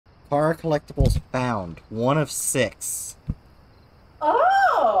Car collectibles found. 1 of 6.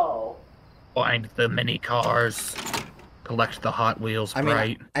 Oh! Find the mini cars. Collect the Hot Wheels I mean,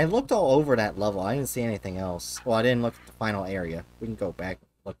 Bright. I looked all over that level. I didn't see anything else. Well, I didn't look at the final area. We can go back and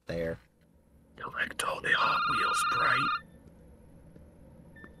look there. Collect all the Hot Wheels Bright.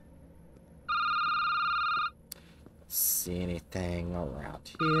 See anything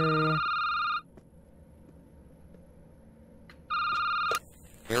around here?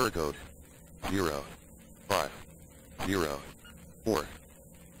 Error code 0 5 0 4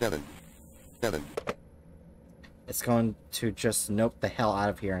 7 7. It's going to just nope the hell out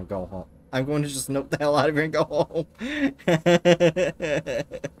of here and go home. I'm going to just nope the hell out of here and go home.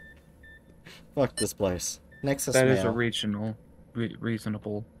 Fuck this place. Nexus That mail. is a reasonable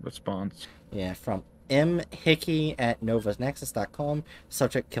response. Yeah, from M. Hickey at novasnexus.com.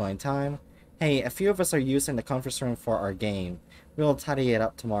 Subject killing time. Hey, a few of us are using the conference room for our game. We'll tidy it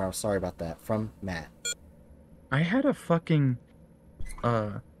up tomorrow. Sorry about that. From Matt. I had a fucking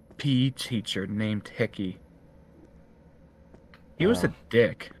PE teacher named Hickey. He was a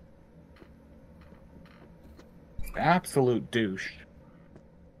dick. Absolute douche.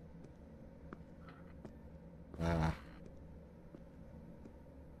 I'm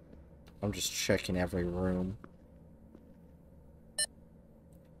just checking every room.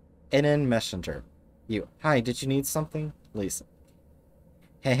 NN Messenger. You. Hi, did you need something? Lisa.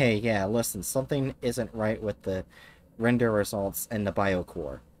 Hey, yeah, listen, something isn't right with the render results and the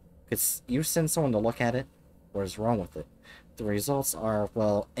biocore. Could you send someone to look at it? What is wrong with it? The results are,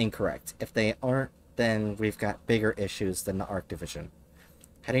 well, incorrect. If they aren't, then we've got bigger issues than the Arc Division.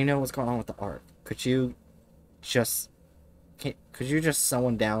 How do you know what's going on with the Arc? Could you just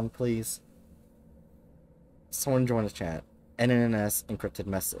someone down, please? Someone join the chat. NNS encrypted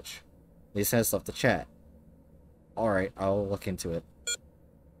message. Lisa has left the chat. Alright, I'll look into it.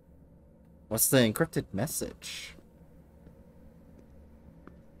 What's the encrypted message?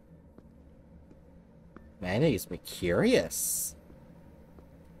 Man, it makes me curious.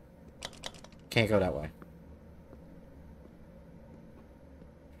 Can't go that way.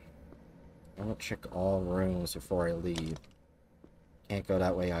 I want to check all rooms before I leave. Can't go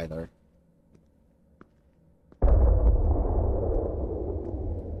that way either.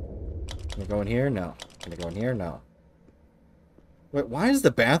 Can I go in here? No. Can I go in here? No. Wait, why is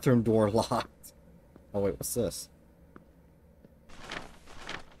the bathroom door locked? Oh wait, what's this?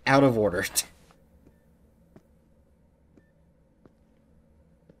 Out of order.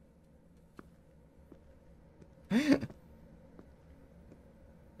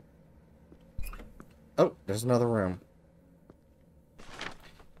 Oh, there's another room.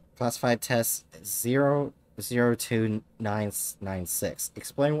 Classified test 00296.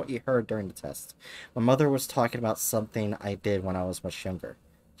 Explain what you heard during the test. My mother was talking about something I did when I was much younger.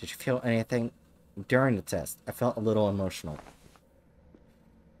 Did you feel anything during the test? I felt a little emotional.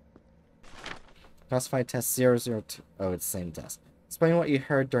 Classified test 002. Oh, it's the same test. Explain what you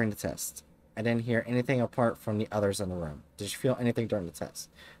heard during the test. I didn't hear anything apart from the others in the room. Did you feel anything during the test?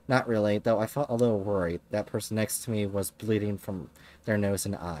 Not really, though I felt a little worried. That person next to me was bleeding from their nose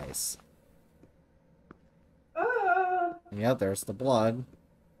and eyes. Yeah, there's the blood.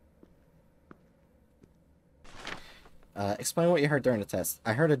 Explain what you heard during the test.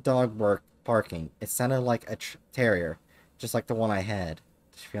 I heard a dog barking. It sounded like a terrier, just like the one I had.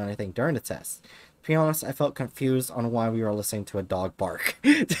 Did you feel anything during the test? To be honest, I felt confused on why we were listening to a dog bark.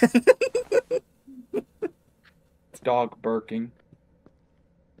 Dog barking.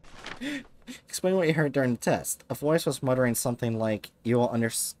 Explain what you heard during the test. A voice was muttering something like, "You will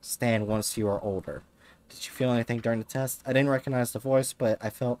understand once you are older." Did you feel anything during the test? I didn't recognize the voice, but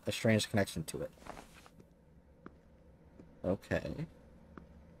I felt a strange connection to it. Okay.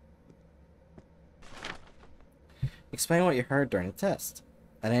 Explain what you heard during the test.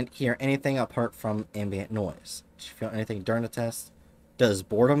 I didn't hear anything apart from ambient noise. Did you feel anything during the test? Does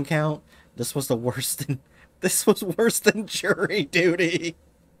boredom count? This was worse than jury duty.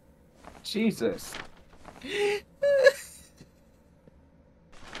 Jesus.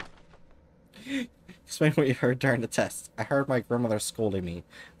 Explain what you heard during the test. I heard my grandmother scolding me.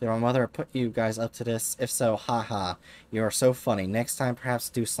 Did my mother put you guys up to this? If so, haha. You are so funny. Next time, perhaps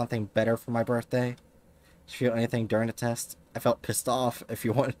do something better for my birthday. Did you feel anything during the test? I felt pissed off. If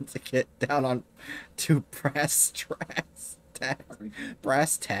you wanted to get down on to brass tacks.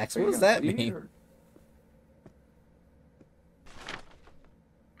 Brass tacks? What does that mean?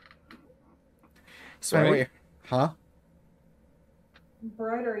 Explain what you... Huh?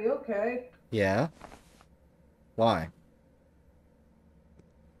 Bright, are you okay? Yeah? Why?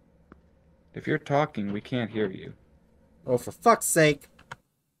 If you're talking, we can't hear you. Oh, for fuck's sake.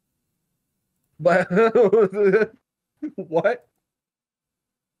 But what?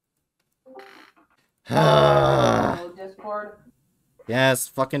 Oh, Discord. Yes,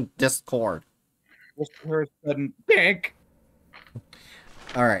 fucking Discord. Just her sudden pink.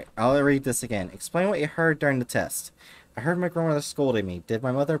 Alright, I'll read this again. Explain what you heard during the test. I heard my grandmother scolding me. Did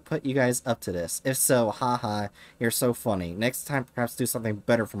my mother put you guys up to this? If so, haha, you're so funny. Next time, perhaps do something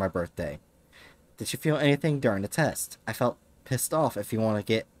better for my birthday. Did you feel anything during the test? I felt pissed off if you want to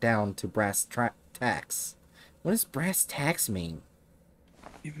get down to brass tacks. What does brass tacks mean?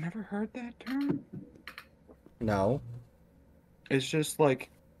 You've never heard that term? No. It's just like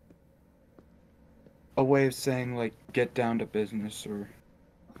a way of saying like get down to business or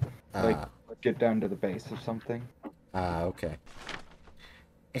like get down to the base of something. Okay.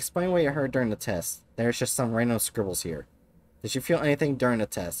 Explain what you heard during the test. There's just some random scribbles here. Did you feel anything during the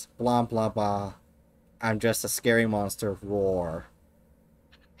test? Blah, blah, blah. I'm just a scary monster. Roar.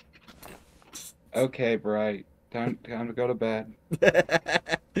 Okay, Bright. Time to go to bed.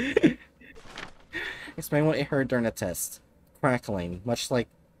 Explain what you heard during the test. Crackling, much like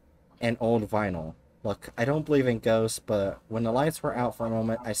an old vinyl. Look, I don't believe in ghosts, but when the lights were out for a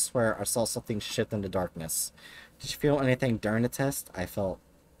moment, I swear I saw something shift in the darkness. Did you feel anything during the test? I felt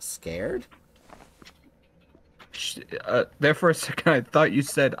scared? There for a second, I thought you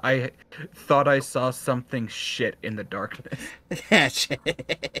said I thought I saw something shit in the darkness. Hatchet.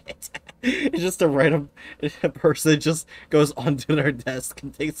 It's just a random person just goes onto their desk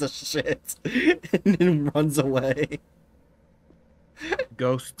and takes a shit and then runs away.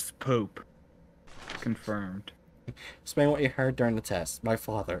 Ghosts poop. Confirmed. Explain what you heard during the test. My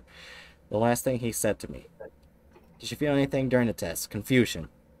father. The last thing he said to me. Did you feel anything during the test? Confusion.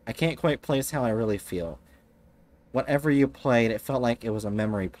 I can't quite place how I really feel. Whatever you played, it felt like it was a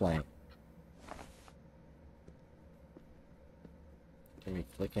memory playing. Can we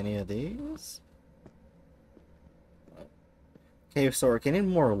click any of these? Okay, so we're getting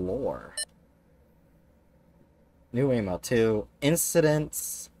more lore. New email to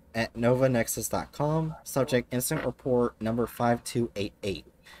incidents@novanexus.com. Subject incident report number 5288.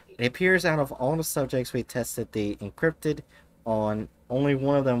 It appears out of all the subjects we tested the encrypted on, only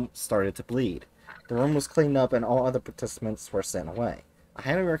one of them started to bleed. The room was cleaned up and all other participants were sent away. I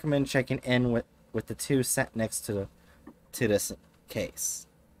highly recommend checking in with the two sat next to this case.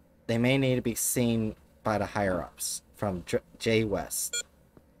 They may need to be seen by the higher-ups. From J. West.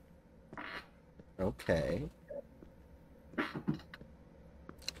 Okay.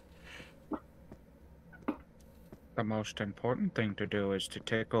 The most important thing to do is to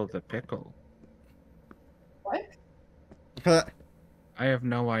tickle the pickle. What? I have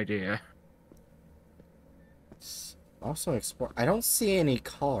no idea. Also explore. I don't see any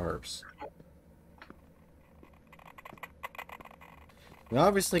cars. We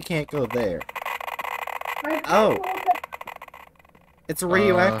obviously can't go there. Oh! It's a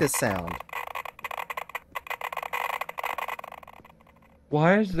radioactive sound.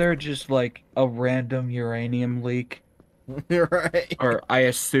 Why is there just like a random uranium leak? You're right. Or I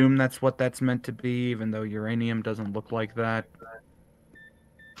assume that's what that's meant to be, even though uranium doesn't look like that.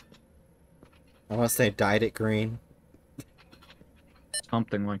 Unless they dyed it green.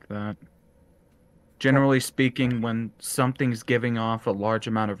 Something like that. Generally speaking, when something's giving off a large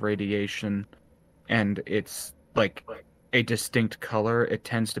amount of radiation and it's like a distinct color, it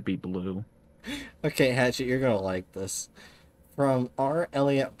tends to be blue. Okay, Hatchet, you're gonna like this. From R.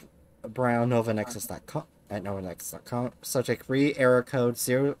 Elliot Brown, Novanexus.com at Novanexus.com. Subject error code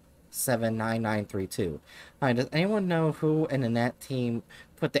 079932. Hi, does anyone know who in the NAT team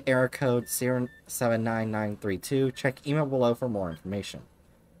put the error code 079932? Check email below for more information.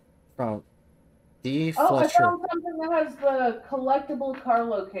 From D. Oh, I Fletcher. found something that has the collectible car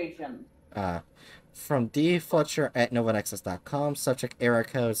location. From D. Fletcher at Novanexus.com. Subject error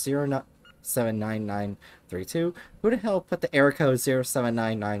code 079932. Who the hell put the error code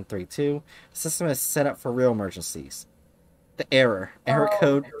 079932? System is set up for real emergencies. The error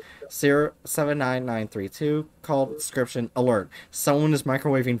code 079932. Call description alert. Someone is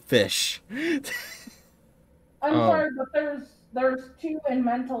microwaving fish. I'm sorry, but there's two in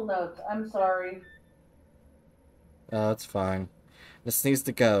mental notes. I'm sorry. Oh, it's fine. This needs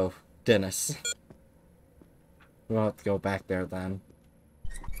to go, Dennis. We won't have to go back there then.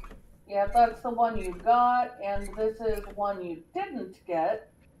 Yeah, that's the one you got, and this is one you didn't get.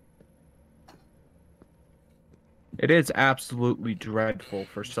 It is absolutely dreadful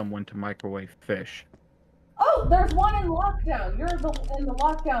for someone to microwave fish. Oh, there's one in lockdown. You're in the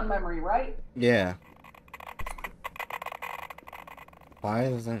lockdown memory, right? Yeah. Why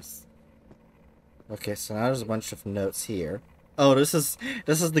is this? Okay, so now there's a bunch of notes here. Oh, this is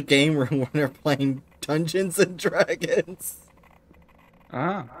the game room when they're playing Dungeons and Dragons.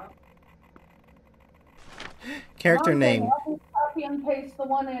 Ah. Character name. Copy and paste the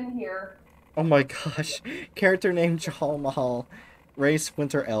one in here. Oh my gosh. Character name Jahal Mahal. Race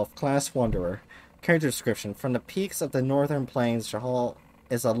Winter Elf. Class Wanderer. Character description. From the peaks of the northern plains, Jahal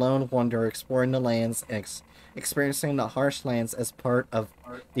is a lone wanderer exploring the lands and experiencing the harsh lands as part of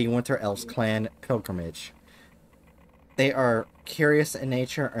the Winter Elves clan pilgrimage. They are curious in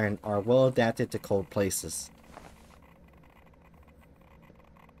nature and are well adapted to cold places.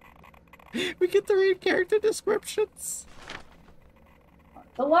 We get to read character descriptions.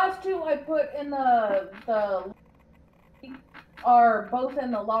 The last two I put in the are both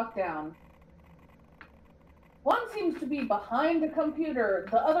in the lockdown. One seems to be behind a computer.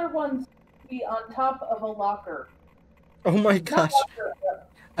 The other one seems to be on top of a locker. Oh my gosh.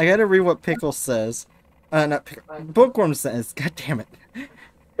 I gotta read what Pickle says. Not Pickle. Bookworm says. God damn it.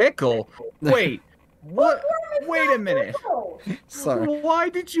 Pickle? Wait. What? Wait a minute. Sorry. Why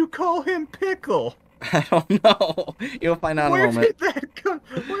did you call him Pickle? I don't know. You'll find out in a moment.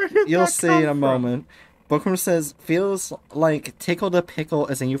 Where did You'll that see come in a from? moment. Bookworm says, feels like tickle the pickle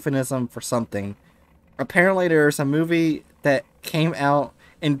is a euphemism for something. Apparently there's a movie that came out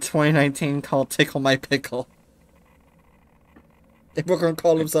in 2019 called Tickle My Pickle. They Bookworm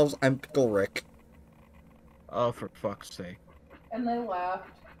called themselves I'm Pickle Rick. Oh, for fuck's sake. And they laughed.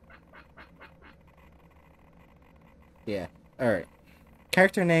 Yeah. Alright.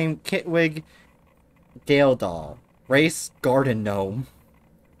 Character name, Kitwig Gale Doll. Race, Garden Gnome.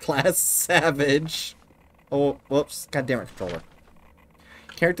 Class, Savage. Oh, whoops. God damn it, controller.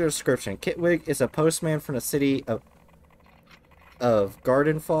 Character description. Kitwig is a postman from the city of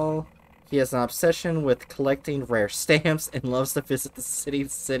Gardenfall. He has an obsession with collecting rare stamps and loves to visit the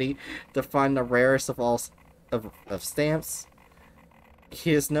city to find the rarest of all of stamps.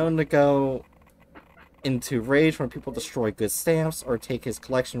 He is known to go into rage when people destroy good stamps or take his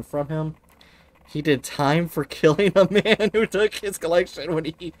collection from him. He did time for killing a man who took his collection when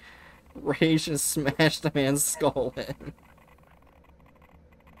he raged and smashed the man's skull in.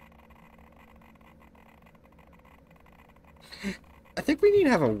 I think we need to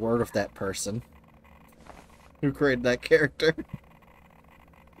have a word with that person who created that character.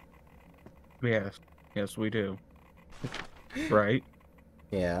 Yes. Yes, we do. Right?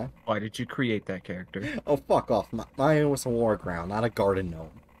 Yeah. Why did you create that character? Oh, fuck off. Mine was a war ground, not a garden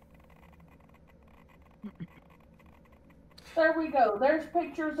gnome. There we go. There's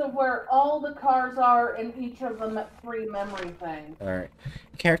pictures of where all the cars are in each of the three memory things. Alright.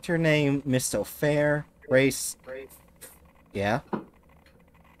 Character name, Miss O'Fair. Race. Yeah.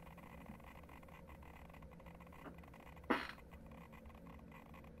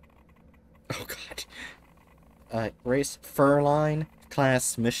 Oh god. Race Furline.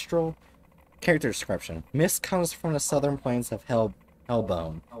 Class Mistral. Character description. Mist comes from the southern plains of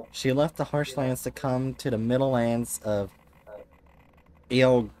Hellbone. She left the harsh lands to come to the middle lands of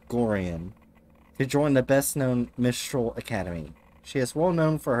Eolgorian to join the best-known Mistral Academy. She is well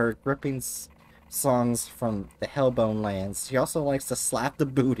known for her gripping songs from the Hellbone lands. She also likes to slap the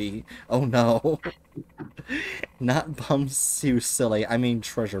booty. Oh no. Not bums you silly, I mean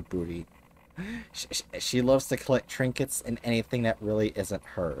treasure booty. She loves to collect trinkets and anything that really isn't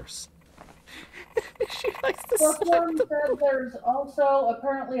hers. She likes to Bookworm said there's also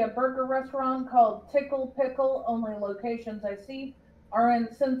apparently a burger restaurant called Tickle Pickle. Only locations I see are in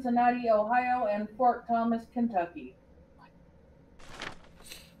Cincinnati, Ohio, and Fort Thomas, Kentucky.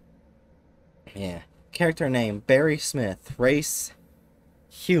 Yeah. Character name, Barry Smith. Race,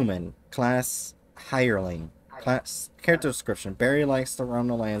 human. Class, hireling. Class, character description, Barry likes to roam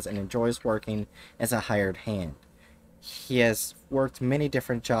the lands and enjoys working as a hired hand. He has worked many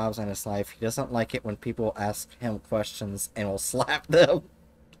different jobs in his life. He doesn't like it when people ask him questions and will slap them.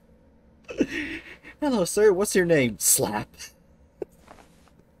 Hello, sir. What's your name? Slap.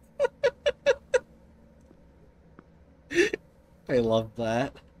 I love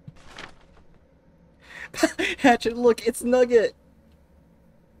that. Hatchet, look, it's Nugget.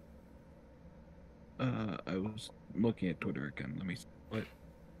 I was looking at Twitter again. Let me see. What?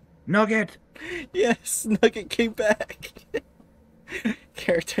 Nugget! Yes, Nugget came back.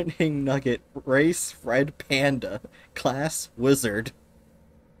 Character name Nugget. Race Red Panda. Class Wizard.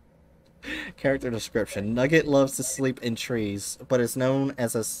 Character description. Nugget loves to sleep in trees, but is known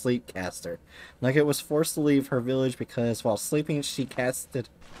as a sleep caster. Nugget was forced to leave her village because while sleeping she casted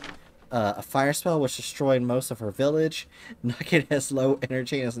a fire spell which destroyed most of her village. Nugget has low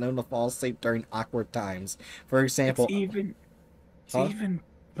energy and is known to fall asleep during awkward times. For example... It's even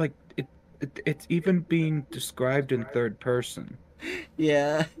like, It's even being described in third person.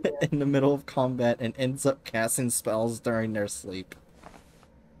 Yeah, in the middle of combat and ends up casting spells during their sleep.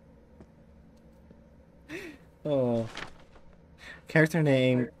 Oh. Character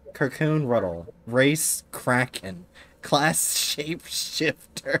name, Cocoon Ruddle. Race, Kraken. Class,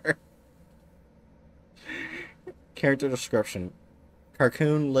 Shapeshifter. Character description.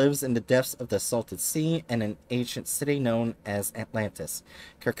 Carcoon lives in the depths of the Salted Sea and an ancient city known as Atlantis.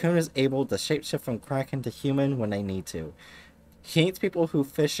 Carcoon is able to shapeshift from Kraken to human when they need to. He hates people who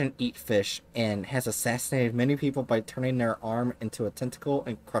fish and eat fish, and has assassinated many people by turning their arm into a tentacle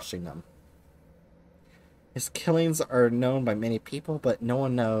and crushing them. His killings are known by many people, but no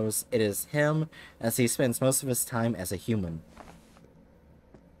one knows it is him, as he spends most of his time as a human.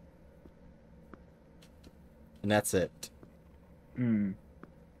 And that's it. Hmm.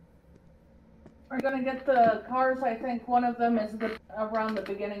 We're gonna get the cars. I think one of them is around the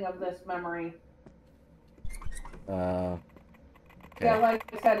beginning of this memory. Okay. Yeah, like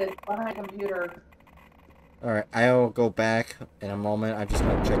I said, it's behind computer. Alright, I'll go back in a moment. I'm just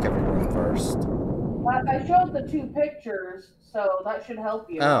gonna check every room first. I showed the 2 pictures, so that should help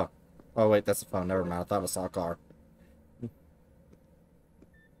you. Oh. Oh, wait, that's a phone. Never mind. I thought I saw a car.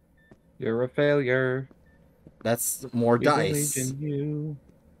 You're a failure. That's more We dice. believed in you.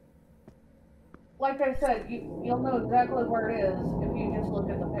 Like I said, you'll know exactly where it is if you just look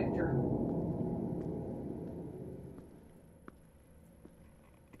at the picture.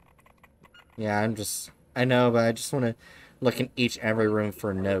 Yeah, I know, but I just want to look in every room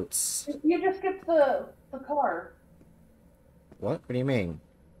for notes. You just skipped the car. What? What do you mean?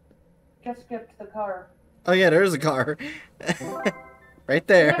 Just skipped the car. Oh yeah, there's a car. Right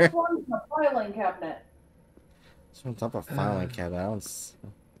The there. next one's the filing cabinet. It's on top of a filing cabinet. I don't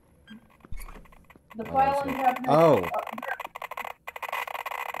The filing cabinet. Oh.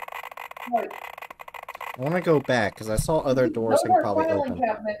 Right. I want to go back, because I saw other doors I Those can are probably filing open.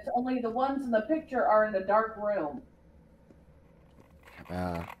 cabinets, only the ones in the picture are in the dark room.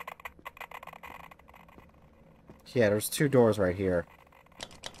 Yeah, there's 2 doors right here.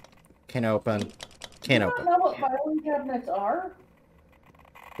 Can't open. Can't You open. don't know what filing cabinets are?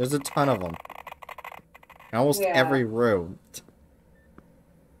 There's a ton of them. In almost Yeah. every room.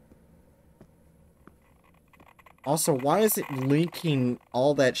 Also, why is it linking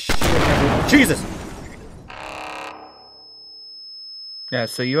all that shit Jesus! Yeah,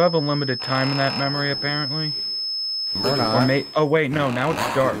 so you have a limited time in that memory, apparently. Or not. Oh wait, no, now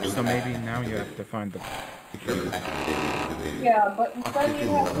it's dark, so maybe now you have to find the... Yeah, but instead you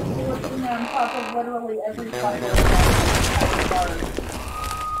have to do it on top of literally every filing cabinet.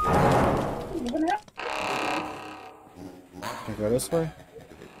 Even have Can I go this way?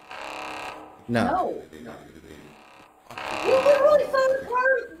 No. No. You literally saw the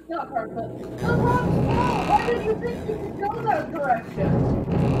cars, not cars, but the rocks fall. Why did you think you could go that direction?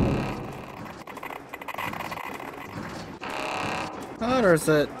 Oh, there's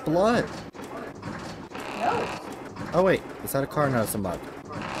that blood. No. Oh wait, is that a car? No, it's a mug.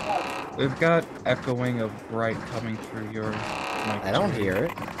 We've got echoing of bright coming through your mic. I don't hear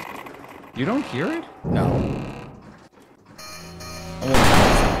it. You don't hear it? No.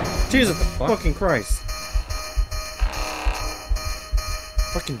 Oh, Jesus fucking Christ.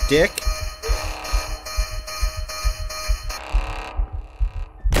 Fucking dick.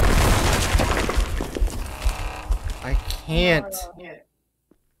 I can't.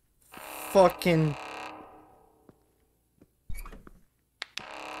 Fucking.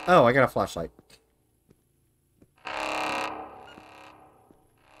 Oh, I got a flashlight. I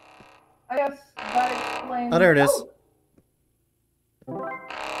guess that explains. Oh, there it is. Oh.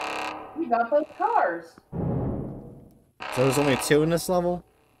 You got both cars. So there's only 2 in this level?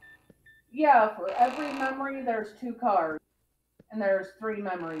 Yeah, for every memory there's 2 cars. And there's 3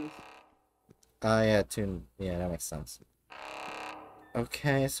 memories. Yeah, 2. Yeah, that makes sense.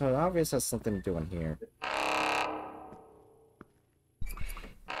 Okay, so it obviously has something to do in here.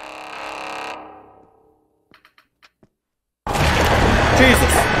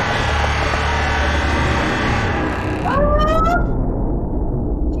 Jesus!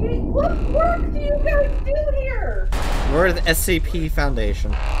 Gee, what work do you guys do here? We're the SCP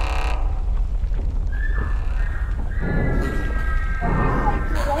Foundation.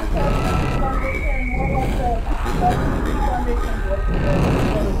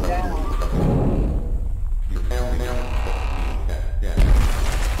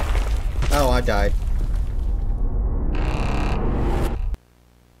 Oh, I died.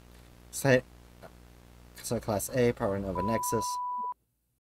 Site. So class A, powering of a Nexus.